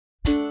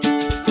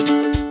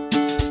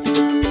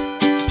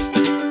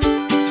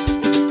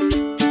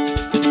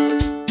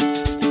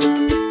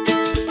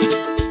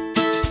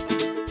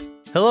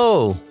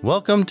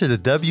Welcome to the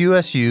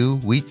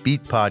WSU Wheat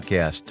Beat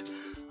Podcast.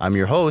 I'm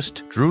your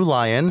host, Drew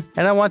Lyon,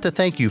 and I want to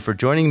thank you for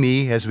joining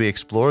me as we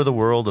explore the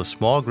world of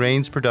small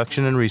grains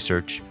production and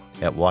research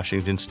at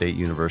Washington State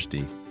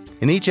University.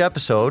 In each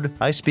episode,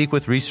 I speak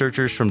with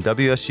researchers from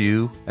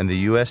WSU and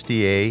the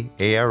USDA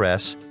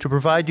ARS to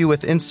provide you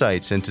with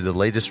insights into the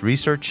latest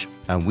research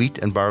on wheat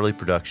and barley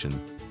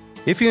production.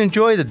 If you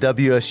enjoy the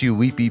WSU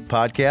Wheat Beat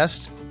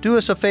Podcast, do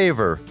us a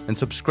favor and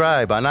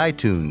subscribe on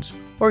iTunes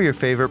or your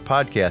favorite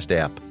podcast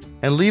app,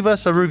 and leave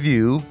us a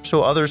review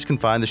so others can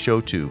find the show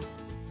too.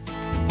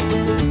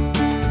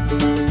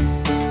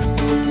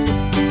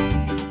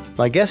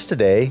 My guest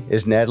today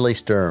is Natalie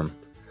Sturm.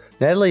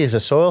 Natalie is a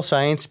soil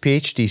science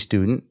PhD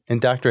student in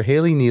Dr.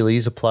 Haley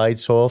Neely's Applied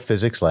Soil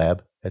Physics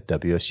Lab at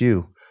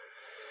WSU.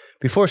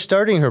 Before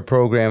starting her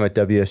program at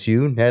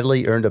WSU,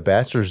 Natalie earned a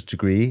bachelor's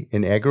degree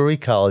in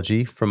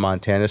agroecology from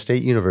Montana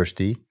State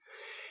University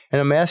and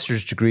a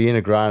master's degree in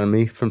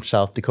agronomy from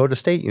South Dakota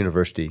State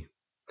University.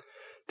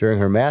 During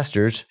her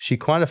master's, she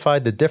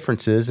quantified the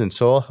differences in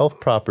soil health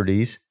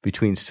properties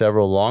between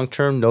several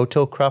long-term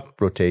no-till crop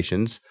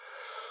rotations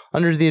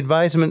under the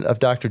advisement of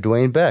Dr.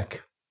 Dwayne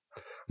Beck.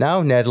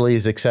 Now, Natalie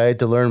is excited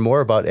to learn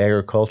more about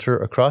agriculture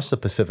across the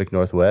Pacific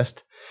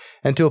Northwest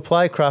and to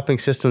apply cropping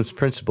systems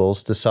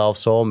principles to solve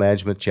soil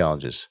management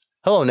challenges.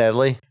 Hello,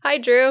 Natalie. Hi,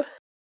 Drew.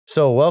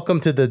 So welcome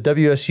to the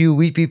WSU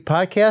Wheat Beat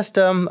Podcast.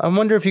 I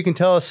wonder if you can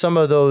tell us some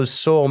of those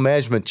soil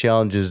management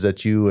challenges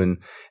that you and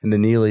the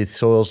Neely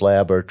Soils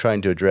Lab are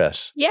trying to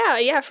address.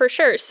 Yeah, for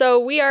sure. So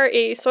we are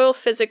a soil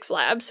physics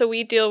lab, so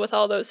we deal with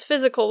all those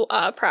physical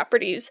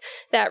properties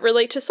that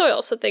relate to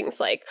soil. So things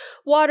like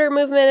water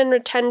movement and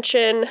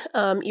retention,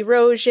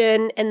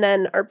 erosion, and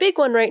then our big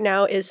one right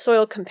now is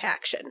soil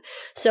compaction.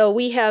 So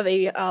we have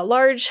a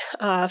large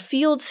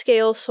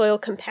field-scale soil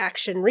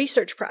compaction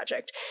research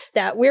project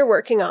that we're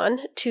working on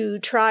to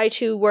try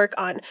to work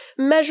on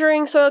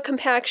measuring soil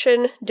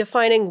compaction,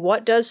 defining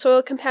what does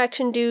soil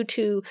compaction do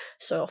to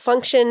soil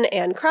function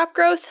and crop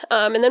growth,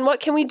 and then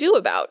what can we do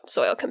about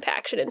soil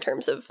compaction in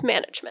terms of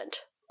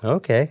management.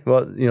 Okay.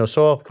 Well,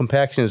 soil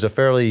compaction is a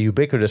fairly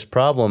ubiquitous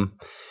problem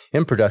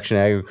in production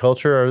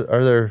agriculture.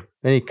 Are there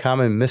any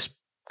common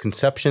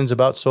misconceptions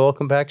about soil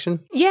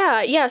compaction?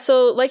 Yeah.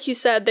 So like you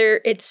said,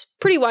 it's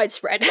pretty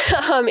widespread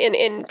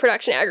in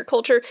production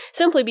agriculture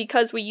simply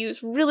because we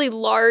use really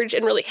large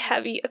and really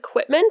heavy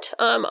equipment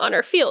on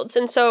our fields.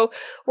 And so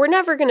we're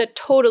never going to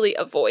totally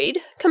avoid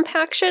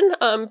compaction,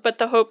 but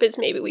the hope is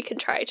maybe we can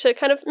try to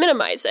kind of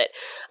minimize it.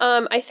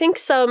 I think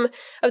some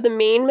of the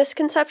main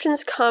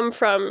misconceptions come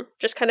from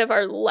just kind of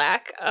our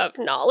lack of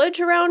knowledge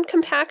around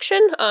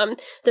compaction.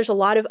 There's a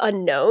lot of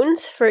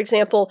unknowns. For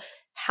example,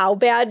 how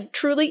bad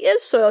truly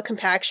is soil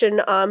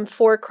compaction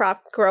for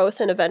crop growth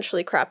and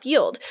eventually crop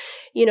yield?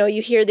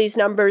 You hear these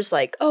numbers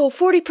like,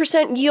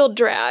 40% yield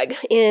drag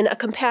in a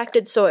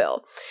compacted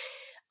soil.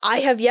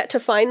 I have yet to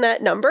find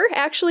that number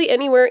actually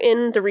anywhere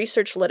in the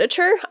research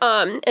literature.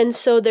 And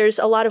so there's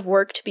a lot of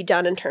work to be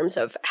done in terms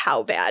of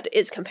how bad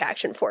is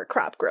compaction for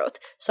crop growth.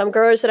 Some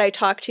growers that I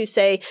talk to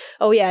say,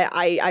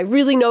 I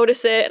really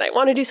notice it and I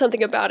want to do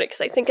something about it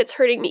because I think it's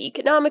hurting me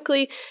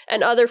economically.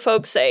 And other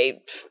folks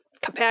say,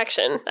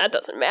 compaction, that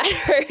doesn't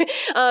matter.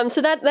 So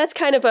that's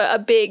kind of a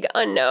big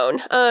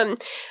unknown. I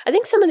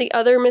think some of the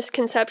other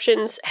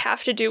misconceptions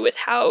have to do with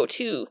how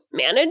to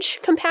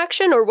manage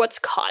compaction or what's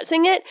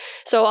causing it.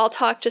 So I'll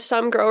talk to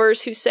some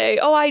growers who say,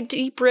 I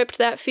deep ripped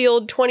that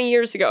field 20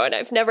 years ago and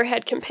I've never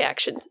had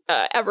compaction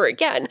ever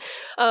again.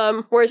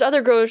 Whereas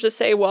other growers will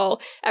say,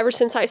 ever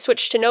since I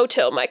switched to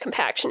no-till, my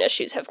compaction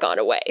issues have gone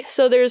away.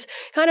 So there's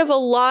kind of a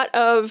lot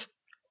of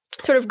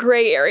sort of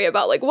gray area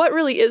about like what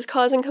really is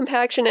causing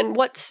compaction and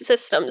what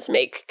systems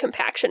make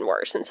compaction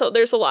worse. And so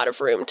there's a lot of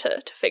room to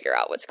figure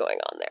out what's going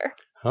on there.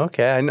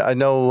 Okay. I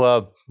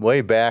know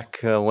way back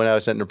when I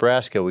was at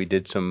Nebraska, we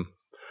did some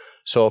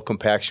soil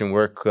compaction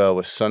work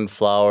with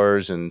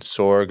sunflowers and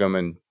sorghum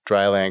and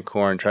dryland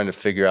corn, trying to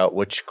figure out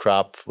which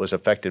crop was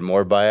affected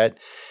more by it.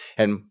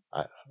 And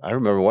I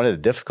remember one of the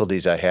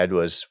difficulties I had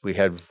was we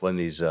had one of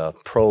these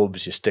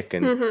probes you stick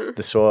in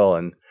the soil,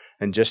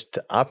 and just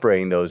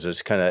operating those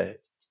is kind of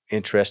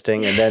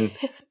interesting. And then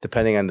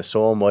depending on the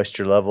soil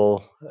moisture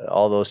level,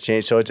 all those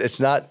change. So it's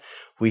not,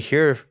 we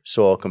hear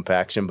soil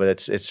compaction, but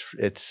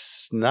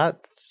it's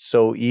not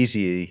so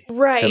easy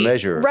to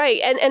measure.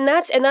 Right. And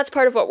that's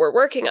part of what we're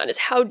working on is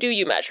how do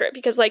you measure it?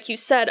 Because like you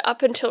said,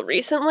 up until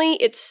recently,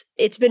 it's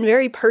been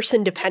very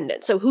person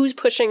dependent. So who's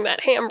pushing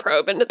that hand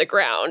probe into the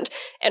ground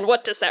and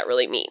what does that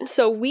really mean?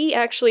 So we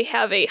actually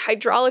have a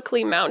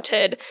hydraulically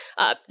mounted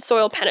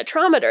soil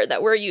penetrometer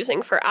that we're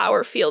using for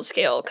our field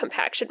scale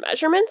compaction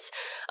measurements.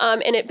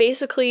 And it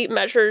basically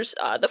measures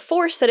the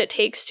force that it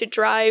takes to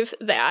drive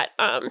that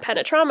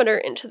penetrometer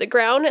into the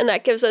ground. And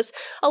that gives us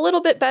a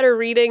little bit better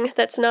reading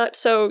that's not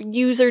so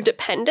user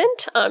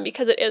dependent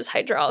because it is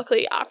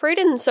hydraulically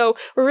operated. And so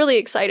we're really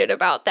excited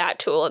about that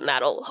tool, and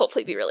that'll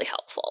hopefully be really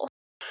helpful.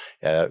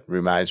 Yeah, that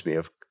reminds me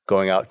of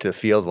going out to the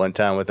field one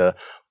time with a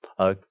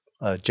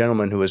a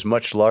gentleman who was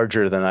much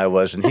larger than I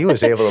was, and he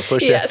was able to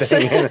push Yes. that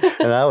thing in,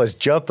 and I was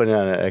jumping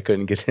on it. I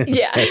couldn't get in.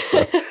 Yeah.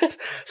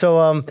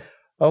 So,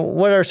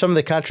 what are some of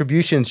the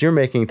contributions you're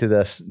making to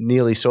the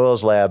Neely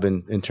Soils Lab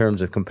in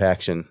terms of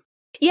compaction?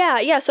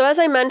 Yeah. So as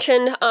I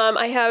mentioned,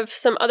 I have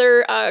some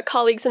other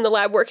colleagues in the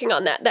lab working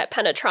on that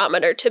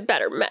penetrometer to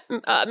better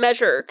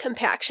measure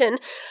compaction.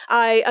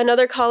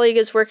 Another colleague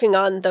is working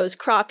on those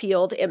crop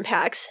yield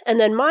impacts. And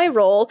then my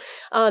role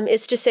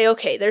is to say,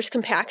 okay, there's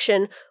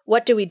compaction.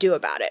 What do we do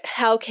about it?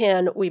 How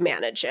can we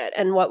manage it?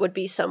 And what would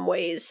be some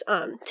ways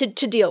to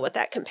deal with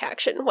that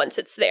compaction once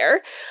it's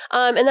there?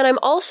 And then I'm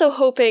also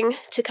hoping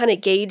to kind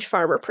of gauge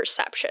farmer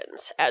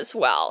perceptions as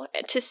well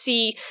to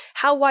see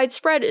how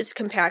widespread is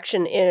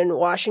compaction in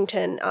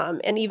Washington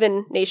and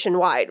even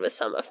nationwide with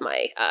some of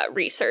my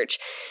research.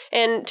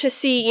 And to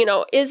see,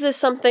 is this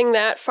something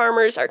that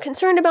farmers are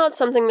concerned about,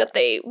 something that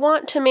they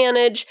want to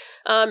manage?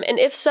 And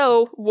if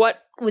so,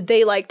 what would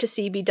they like to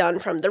see be done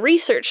from the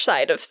research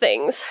side of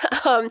things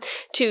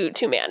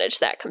to manage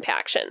that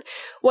compaction?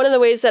 One of the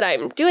ways that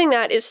I'm doing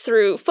that is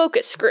through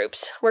focus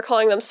groups. We're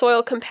calling them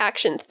soil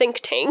compaction think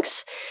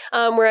tanks,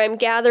 where I'm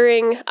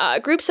gathering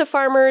groups of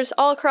farmers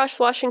all across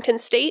Washington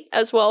state,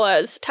 as well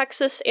as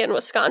Texas and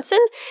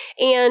Wisconsin.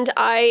 And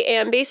I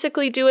am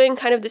basically doing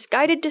kind of this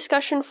guided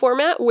discussion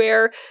format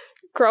where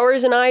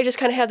growers and I just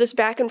kind of have this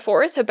back and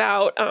forth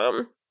about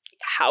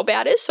how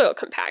bad is soil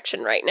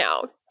compaction right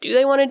now? Do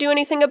they want to do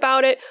anything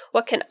about it?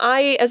 What can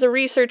I, as a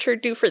researcher,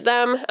 do for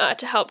them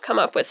to help come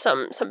up with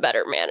some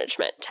better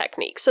management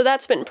techniques? So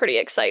that's been pretty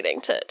exciting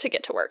to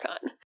get to work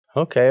on.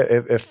 Okay.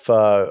 If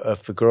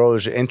the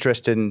growers are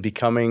interested in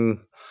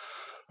becoming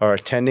or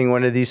attending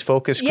one of these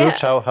focus groups,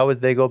 how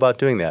would they go about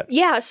doing that?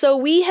 Yeah, so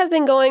we have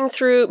been going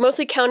through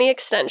mostly county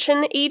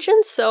extension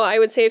agents. So I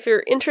would say if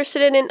you're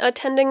interested in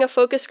attending a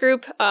focus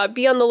group,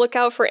 be on the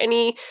lookout for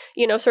any,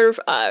 sort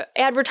of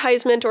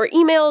advertisement or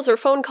emails or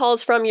phone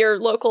calls from your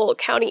local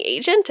county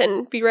agent,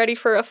 and be ready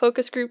for a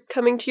focus group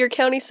coming to your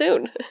county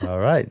soon. All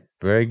right.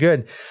 Very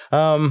good.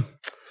 What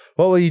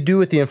will you do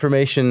with the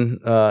information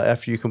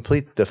after you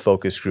complete the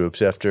focus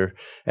groups?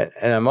 And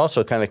I'm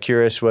also kind of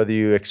curious whether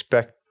you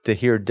expect to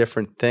hear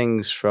different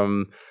things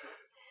from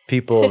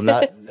people,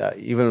 not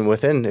even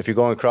within, if you're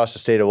going across the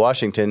state of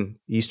Washington,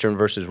 Eastern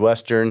versus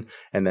Western,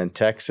 and then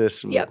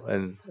Texas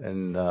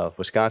and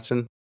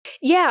Wisconsin.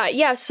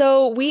 Yeah.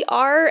 So we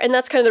are, and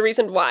that's kind of the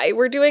reason why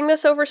we're doing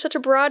this over such a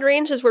broad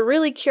range, is we're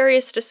really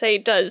curious to say,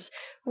 does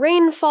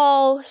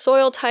rainfall,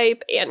 soil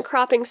type, and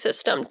cropping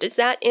system, does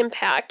that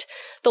impact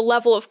the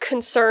level of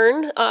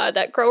concern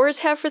that growers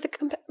have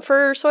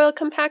for soil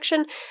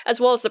compaction, as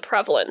well as the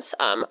prevalence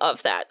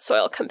of that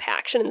soil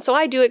compaction? And so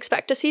I do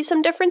expect to see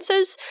some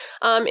differences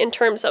in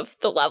terms of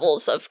the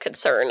levels of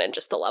concern and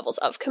just the levels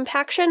of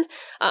compaction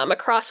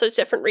across those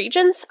different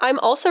regions. I'm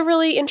also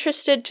really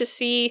interested to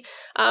see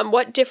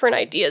what different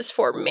ideas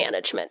for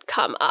management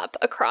come up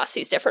across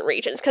these different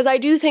regions, because I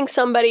do think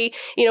somebody,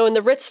 in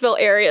the Ritzville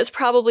area is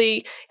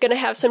probably going to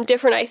have some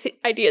different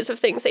ideas of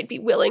things they'd be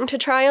willing to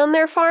try on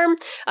their farm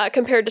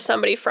compared to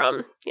somebody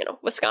from,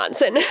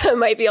 Wisconsin.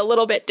 Might be a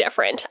little bit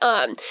different.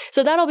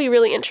 So that'll be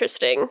really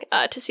interesting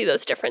to see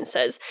those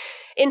differences.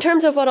 In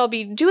terms of what I'll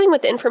be doing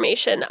with the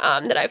information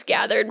that I've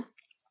gathered,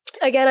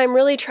 again, I'm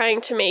really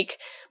trying to make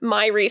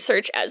my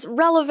research as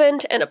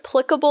relevant and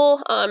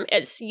applicable,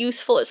 as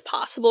useful as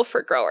possible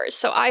for growers.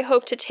 So I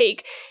hope to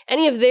take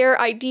any of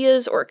their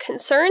ideas or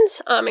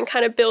concerns and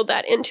kind of build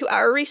that into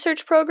our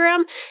research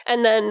program,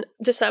 and then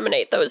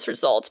disseminate those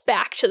results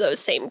back to those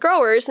same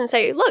growers and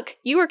say, look,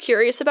 you were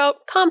curious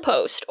about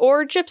compost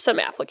or gypsum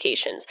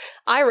applications.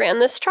 I ran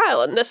this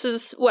trial and this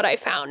is what I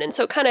found. And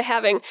so kind of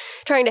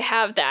trying to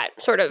have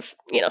that sort of,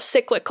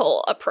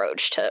 cyclical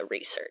approach to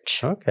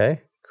research.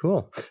 Okay.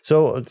 Cool.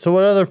 So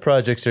what other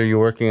projects are you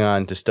working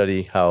on to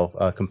study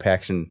how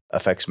compaction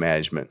affects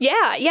management?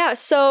 Yeah.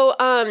 So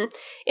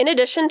in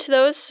addition to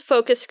those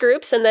focus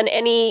groups and then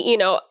any,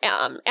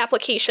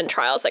 application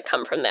trials that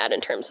come from that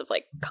in terms of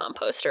like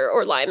compost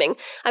or liming,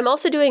 I'm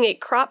also doing a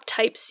crop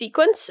type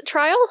sequence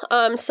trial.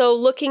 So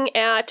looking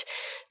at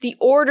the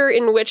order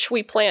in which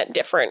we plant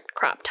different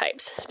crop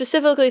types,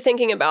 specifically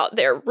thinking about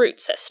their root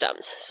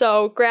systems.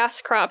 So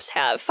grass crops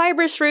have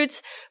fibrous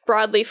roots,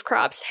 broadleaf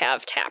crops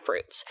have tap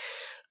roots.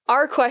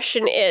 Our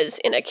question is,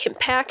 in a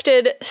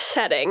compacted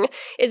setting,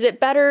 is it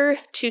better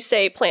to,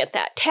 say, plant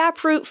that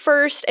taproot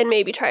first and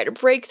maybe try to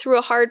break through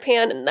a hard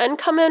pan and then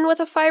come in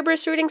with a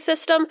fibrous rooting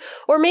system?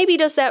 Or maybe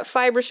does that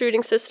fibrous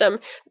rooting system,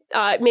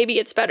 maybe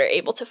it's better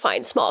able to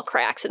find small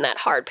cracks in that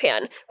hard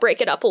pan,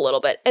 break it up a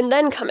little bit, and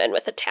then come in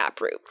with a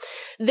taproot.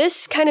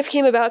 This kind of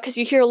came about because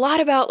you hear a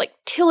lot about like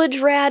tillage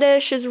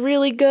radish is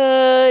really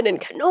good and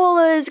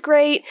canola is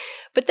great,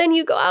 but then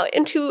you go out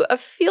into a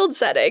field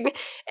setting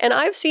and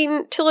I've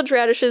seen tillage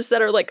radishes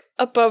that are like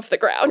above the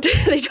ground.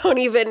 They don't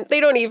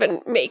even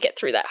make it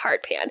through that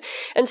hard pan.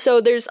 And so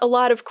there's a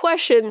lot of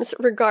questions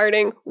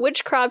regarding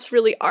which crops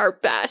really are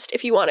best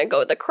if you want to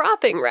go the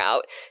cropping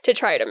route to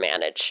try to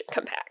manage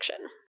compaction.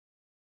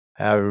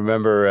 I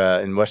remember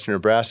in western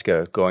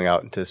Nebraska going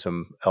out into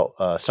some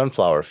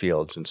sunflower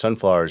fields, and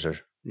sunflowers are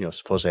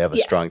supposed to have a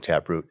strong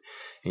taproot.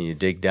 And you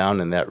dig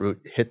down and that root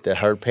hit the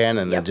hard pan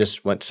and then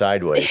just went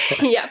sideways.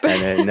 Yep.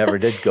 And it never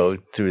did go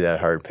through that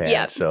hard pan.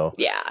 Yep. So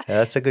yeah,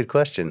 that's a good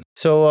question.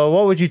 So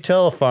what would you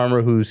tell a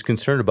farmer who's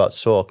concerned about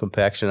soil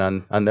compaction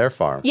on their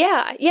farm?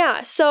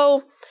 Yeah.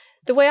 So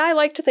the way I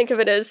like to think of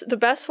it is the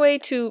best way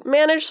to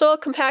manage soil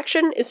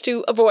compaction is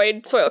to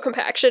avoid soil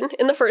compaction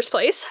in the first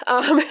place.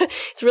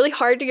 It's really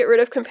hard to get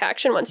rid of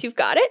compaction once you've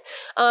got it.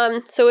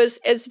 So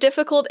as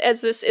difficult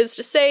as this is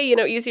to say,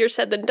 easier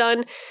said than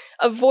done,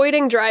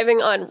 avoiding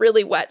driving on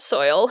really wet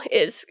soil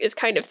is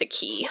kind of the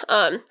key.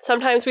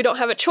 Sometimes we don't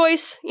have a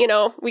choice.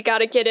 We got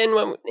to get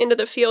into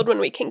the field when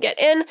we can get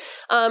in.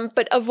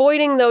 But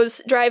avoiding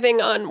those driving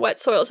on wet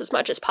soils as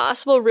much as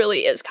possible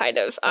really is kind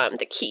of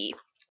the key.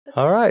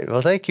 All right.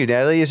 Well, thank you,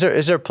 Natalie. Is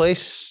there a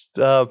place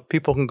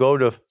people can go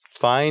to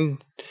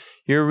find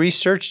your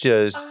research?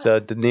 Does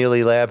the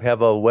Neely Lab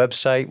have a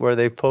website where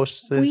they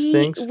post these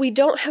things? We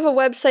don't have a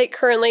website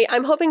currently.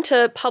 I'm hoping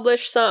to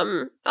publish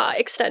some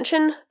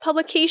extension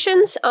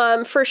publications,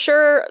 for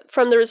sure,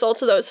 from the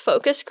results of those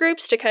focus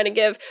groups to kind of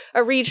give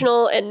a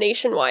regional and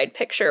nationwide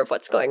picture of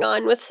what's going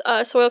on with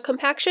soil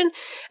compaction,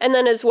 and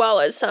then as well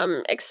as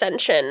some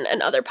extension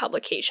and other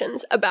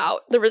publications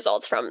about the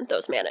results from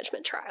those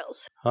management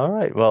trials. All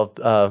right. Well,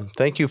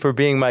 thank you for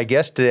being my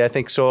guest today. I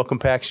think soil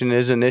compaction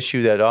is an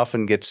issue that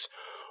often gets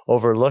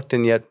overlooked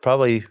and yet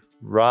probably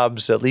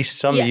robs at least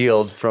some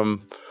yield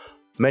from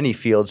many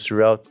fields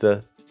throughout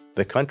the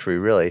country,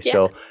 really. Yeah.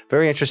 So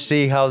very interested to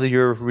see how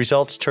your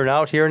results turn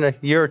out here in a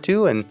year or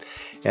two. And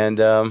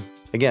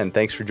again,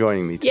 thanks for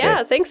joining me today.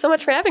 Yeah, thanks so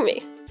much for having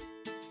me.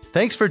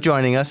 Thanks for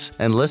joining us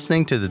and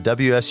listening to the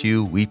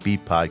WSU Wheat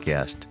Beat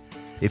Podcast.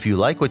 If you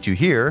like what you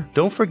hear,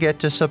 don't forget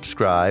to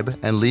subscribe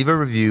and leave a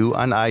review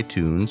on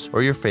iTunes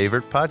or your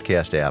favorite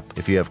podcast app.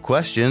 If you have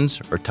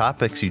questions or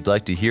topics you'd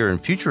like to hear in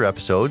future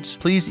episodes,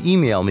 please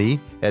email me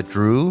at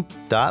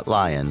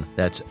drew.lyon,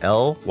 that's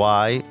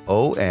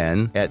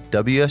LYON, at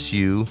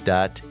wsu.edu.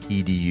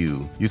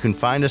 You can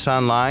find us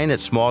online at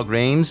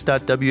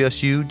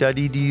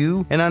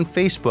smallgrains.wsu.edu and on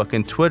Facebook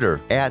and Twitter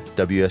at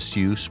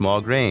WSU Small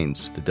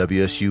Grains. The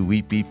WSU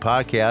Wheat Beat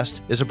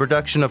Podcast is a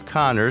production of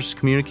Connors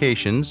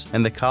Communications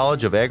and the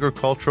College of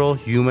Agricultural,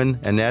 Human,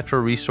 and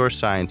Natural Resource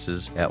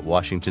Sciences at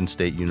Washington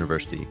State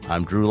University.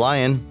 I'm Drew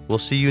Lyon. We'll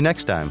see you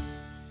next time.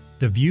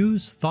 The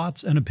views,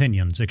 thoughts, and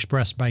opinions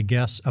expressed by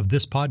guests of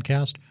this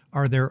podcast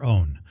are their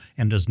own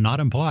and does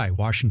not imply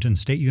Washington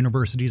State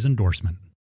University's endorsement.